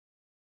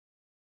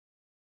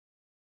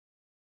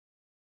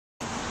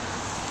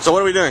So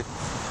what are we doing?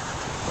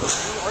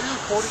 Are you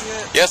recording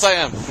it? Yes, I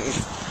am.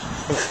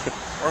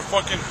 We're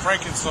fucking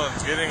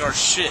Frankenstein's getting our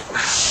shit.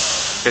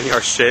 Getting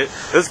our shit.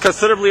 This is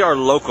considerably our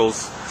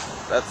locals.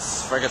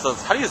 That's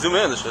Frankenstein's. How do you zoom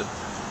in on this shit?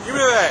 Give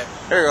me that.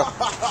 There you go.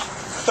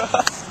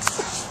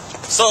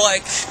 So,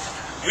 like,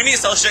 we need to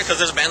sell shit because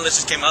there's a ban list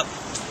just came up.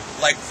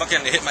 Like,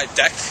 fucking, it hit my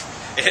deck.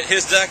 It hit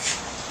his deck.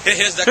 Hit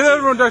his deck. Hit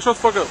everyone deck, shut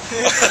the fuck up.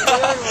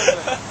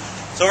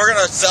 So we're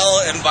gonna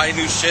sell and buy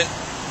new shit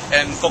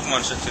and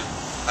Pokemon shit too.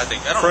 I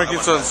think. I don't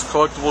Frankenstein's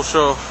collectible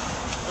show.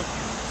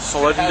 So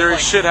legendary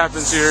shit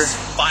happens here.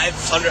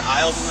 500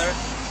 aisles in there.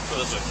 Go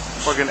this way.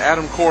 Fucking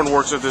Adam Korn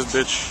works at this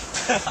bitch.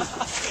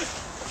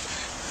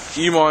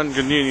 Iman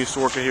Ganin used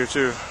to work at here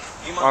too.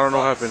 I don't know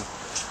what happened.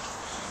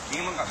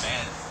 Iman got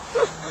mad.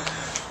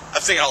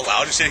 I'm saying it out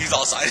loud and shit. He's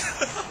outside.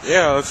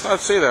 Yeah, let's not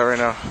say that right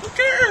now. Who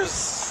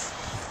cares?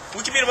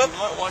 We can beat him up. You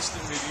might watch the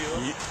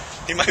video.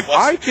 He might watch.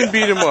 I can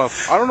beat him up.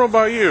 I don't know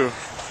about you.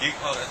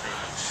 Oh, that's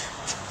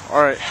true.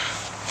 All right.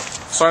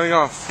 Signing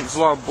off. There's a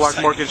lot of black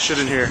market shit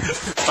in here.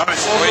 Alright,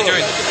 what are you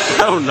doing?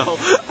 I don't know.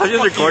 I'm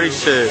just recording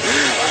shit.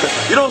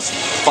 You don't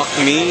fuck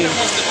me.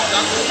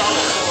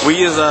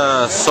 We is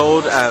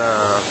sold at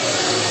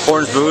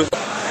Horn's booth.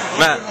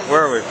 Matt,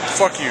 where are we?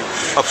 Fuck you.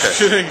 Okay.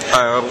 Kidding.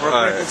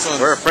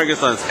 We're at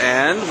Frankenstein's,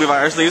 and we buy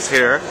our sleeves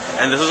here.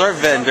 And this is our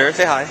vendor.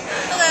 Say hi.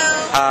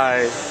 Hello.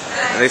 Hi.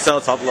 And they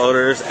sell top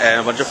loaders and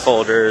a bunch of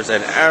folders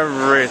and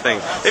everything.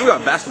 They even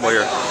got basketball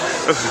here.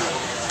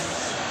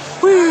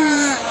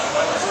 Woo.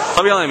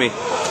 Stop yelling at me.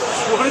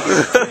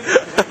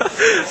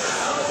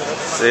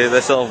 See,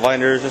 they sell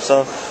binders and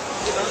stuff.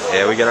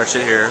 Yeah, we get our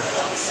shit here.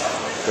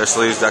 There's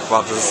sleeves, deck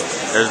boxes.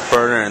 There's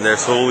Burner and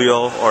there's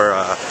Julio or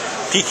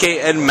PK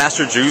and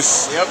Master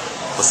Juice. Yep.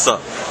 What's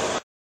up?